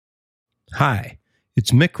Hi,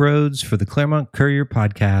 it's Mick Rhodes for the Claremont Courier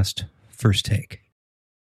podcast, First Take.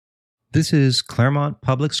 This is Claremont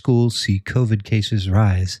Public Schools see COVID cases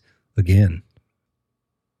rise again.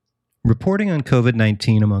 Reporting on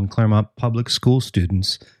COVID-19 among Claremont Public School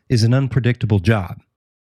students is an unpredictable job.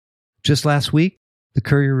 Just last week, the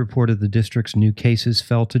Courier reported the district's new cases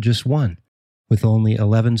fell to just one, with only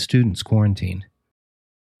 11 students quarantined.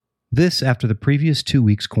 This after the previous 2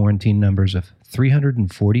 weeks' quarantine numbers of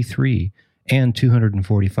 343 and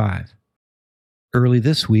 245. Early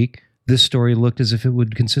this week, this story looked as if it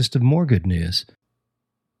would consist of more good news.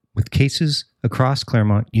 With cases across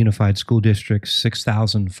Claremont Unified School District's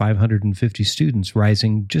 6,550 students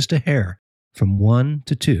rising just a hair from 1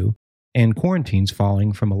 to 2, and quarantines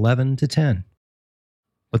falling from 11 to 10.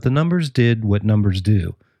 But the numbers did what numbers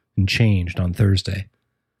do and changed on Thursday.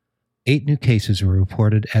 8 new cases were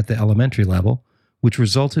reported at the elementary level, which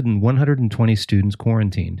resulted in 120 students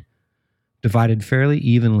quarantined, divided fairly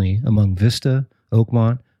evenly among Vista,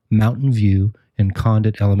 Oakmont, Mountain View, and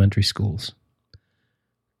Condit elementary schools.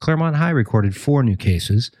 Claremont High recorded 4 new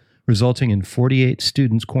cases, resulting in 48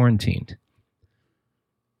 students quarantined.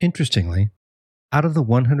 Interestingly, out of the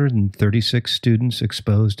 136 students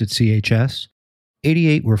exposed at CHS,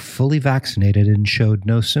 88 were fully vaccinated and showed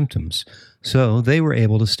no symptoms, so they were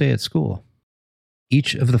able to stay at school.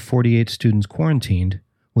 Each of the 48 students quarantined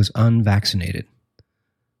was unvaccinated.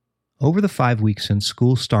 Over the 5 weeks since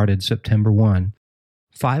school started September 1,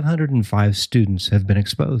 505 students have been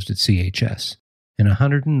exposed at CHS, and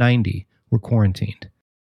 190 were quarantined.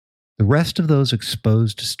 The rest of those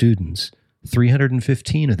exposed students,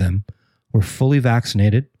 315 of them, were fully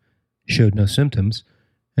vaccinated, showed no symptoms,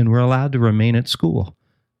 and were allowed to remain at school,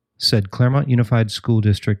 said Claremont Unified School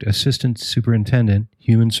District Assistant Superintendent,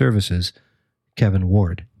 Human Services, Kevin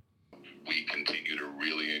Ward. We continue to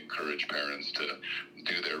really encourage parents to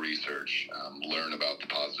do their research, learn about the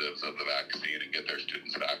positives of the vaccine, and get their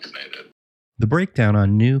students vaccinated. The breakdown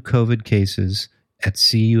on new COVID cases at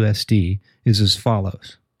CUSD is as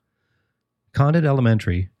follows. Condit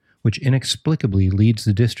Elementary, which inexplicably leads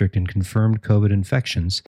the district in confirmed COVID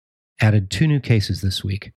infections, added 2 new cases this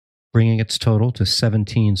week, bringing its total to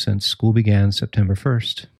 17 since school began September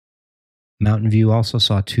 1st. Mountain View also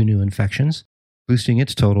saw 2 new infections, boosting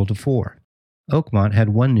its total to 4. Oakmont had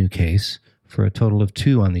 1 new case, for a total of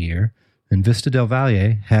 2 on the year, and Vista del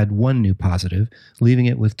Valle had 1 new positive, leaving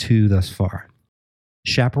it with 2 thus far.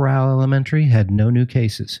 Chaparral Elementary had no new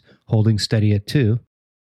cases, holding steady at 2,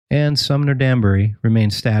 and Sumner Danbury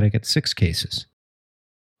remained static at 6 cases.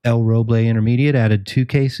 El Roble Intermediate added 2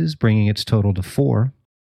 cases, bringing its total to 4.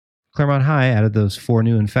 Claremont High added those 4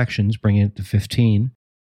 new infections, bringing it to 15.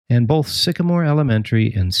 And both Sycamore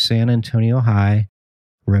Elementary and San Antonio High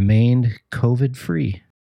remained COVID-free.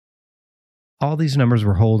 All these numbers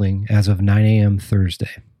were holding as of 9 a.m.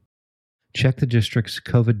 Thursday. Check the district's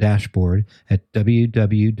COVID dashboard at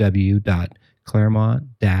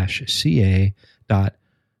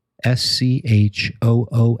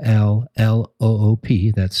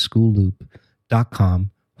www.claremont-schoollloop, that's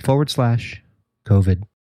schoolloop.com/COVID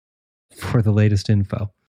for the latest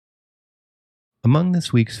info. Among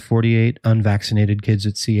this week's 48 unvaccinated kids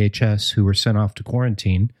at CHS who were sent off to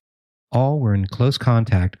quarantine, all were in close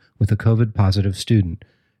contact with a COVID-positive student,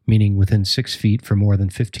 meaning within 6 feet for more than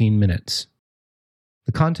 15 minutes.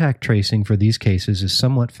 The contact tracing for these cases is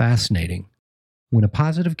somewhat fascinating. When a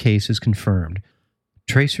positive case is confirmed,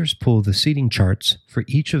 tracers pull the seating charts for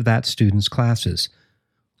each of that student's classes,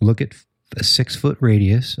 look at a 6-foot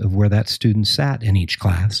radius of where that student sat in each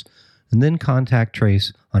class, and then contact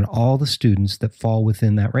trace on all the students that fall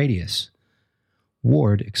within that radius.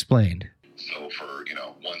 Ward explained. So for,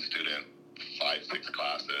 one student, 5-6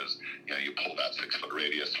 classes, you pull that 6-foot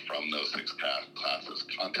radius from those 6 classes,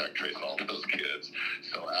 contact trace all of those kids.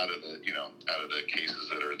 So out of the cases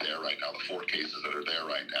that are there right now, the 4 cases that are there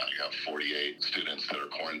right now, you have 48 students that are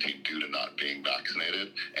quarantined due to not being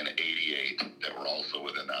vaccinated, and 88 that were also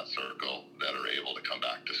within that circle that are able to come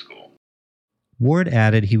back to school. Ward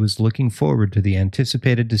added he was looking forward to the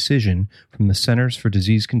anticipated decision from the Centers for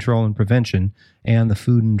Disease Control and Prevention and the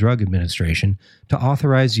Food and Drug Administration to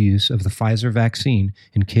authorize use of the Pfizer vaccine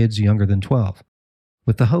in kids younger than 12,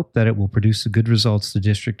 with the hope that it will produce the good results the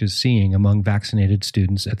district is seeing among vaccinated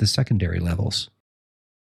students at the secondary levels.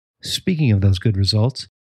 Speaking of those good results,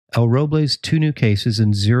 El Roble's 2 new cases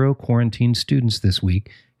and 0 quarantined students this week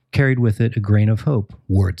carried with it a grain of hope,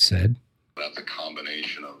 Ward said. That's a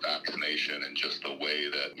combination of vaccination and just the way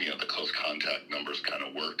that, the close contact numbers kind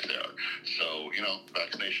of work there. So,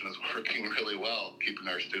 vaccination is working really well, keeping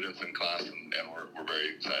our students in class, and we're very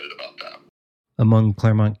excited about that. Among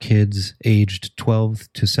Claremont kids aged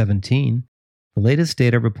 12 to 17, the latest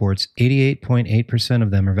data reports 88.8% of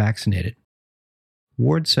them are vaccinated.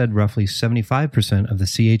 Ward said roughly 75% of the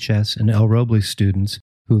CHS and El Robles students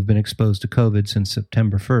who have been exposed to COVID since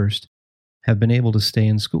September 1st have been able to stay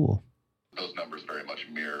in school. Those numbers very much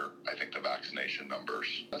mirror, I think, the vaccination numbers.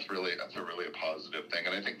 That's a really positive thing,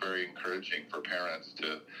 and I think very encouraging for parents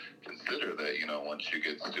to consider that, once you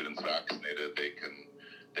get students vaccinated, they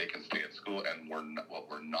can stay in school. And what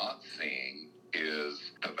we're not seeing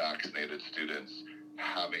is the vaccinated students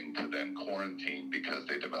having to then quarantine because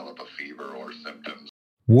they develop a fever or symptoms.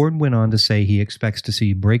 Ward went on to say he expects to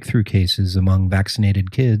see breakthrough cases among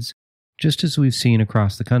vaccinated kids, just as we've seen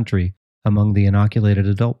across the country among the inoculated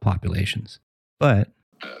adult populations. But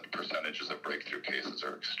the percentages of breakthrough cases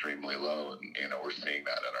are extremely low, and we're seeing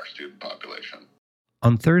that in our student population.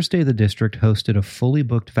 On Thursday, the district hosted a fully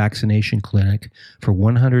booked vaccination clinic for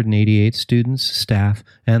 188 students, staff,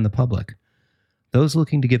 and the public. Those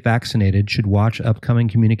looking to get vaccinated should watch upcoming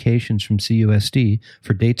communications from CUSD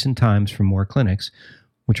for dates and times for more clinics,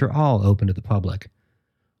 which are all open to the public.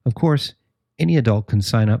 Of course, any adult can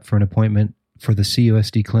sign up for an appointment for the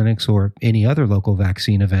CUSD clinics or any other local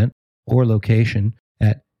vaccine event or location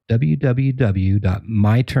at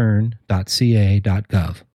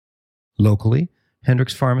www.myturn.ca.gov. Locally,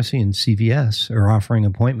 Hendricks Pharmacy and CVS are offering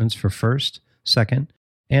appointments for first, second,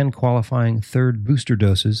 and qualifying third booster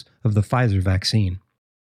doses of the Pfizer vaccine.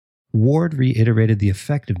 Ward reiterated the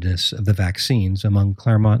effectiveness of the vaccines among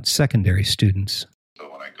Claremont secondary students. So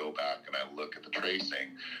when I go back and I look at the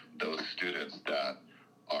tracing, those students that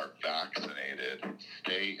are vaccinated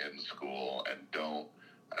stay in school and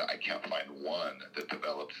I can't find one that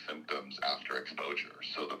develops symptoms after exposure.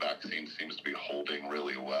 So the vaccine seems to be holding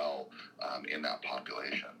really well in that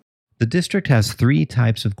population. The district has 3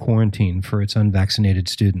 types of quarantine for its unvaccinated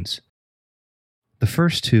students. The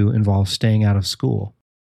first 2 involve staying out of school.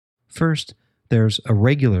 First, there's a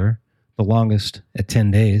regular, the longest at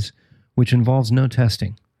 10 days, which involves no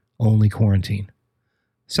testing, only quarantine.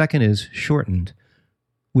 Second is shortened,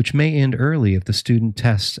 which may end early if the student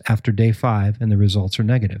tests after day 5 and the results are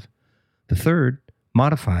negative. The third,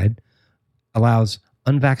 modified, allows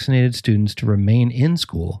unvaccinated students to remain in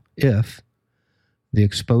school if the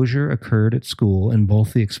exposure occurred at school and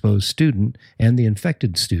both the exposed student and the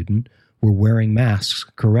infected student were wearing masks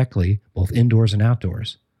correctly, both indoors and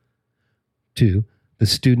outdoors. 2, the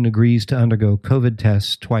student agrees to undergo COVID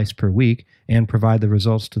tests twice per week and provide the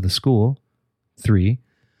results to the school. 3,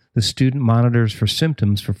 the student monitors for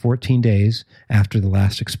symptoms for 14 days after the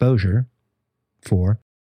last exposure. 4,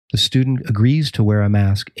 the student agrees to wear a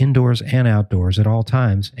mask indoors and outdoors at all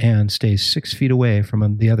times and stays 6 feet away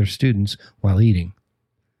from the other students while eating.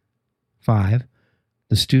 5,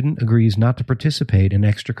 the student agrees not to participate in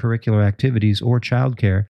extracurricular activities or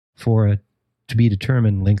childcare for a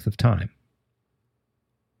to-be-determined length of time.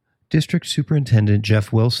 District Superintendent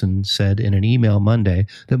Jeff Wilson said in an email Monday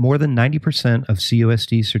that more than 90% of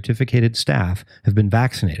CUSD certificated staff have been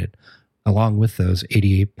vaccinated, along with those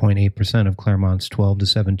 88.8% of Claremont's 12 to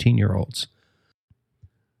 17-year-olds.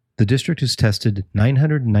 The district has tested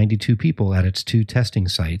 992 people at its 2 testing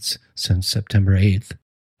sites since September 8th,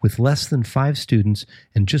 with less than 5 students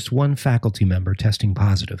and just 1 faculty member testing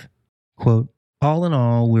positive. Quote, "All in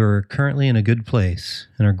all, we're currently in a good place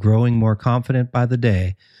and are growing more confident by the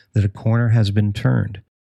day that a corner has been turned,"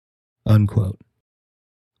 unquote.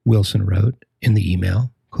 Wilson wrote in the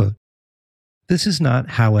email, quote, "This is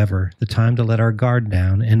not, however, the time to let our guard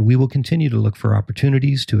down, and we will continue to look for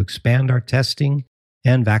opportunities to expand our testing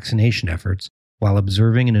and vaccination efforts while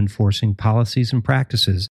observing and enforcing policies and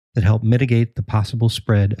practices that help mitigate the possible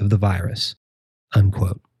spread of the virus,"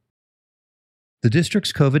 unquote. The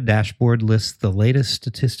district's COVID dashboard lists the latest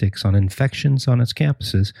statistics on infections on its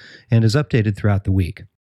campuses and is updated throughout the week.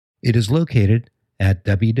 It is located at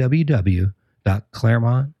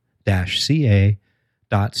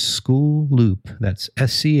www.claremont-ca.schoolloop, that's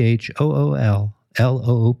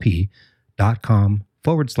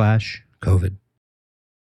schoolloop.com/COVID.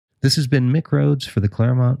 This has been Mick Rhodes for the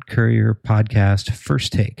Claremont Courier podcast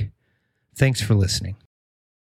First Take. Thanks for listening.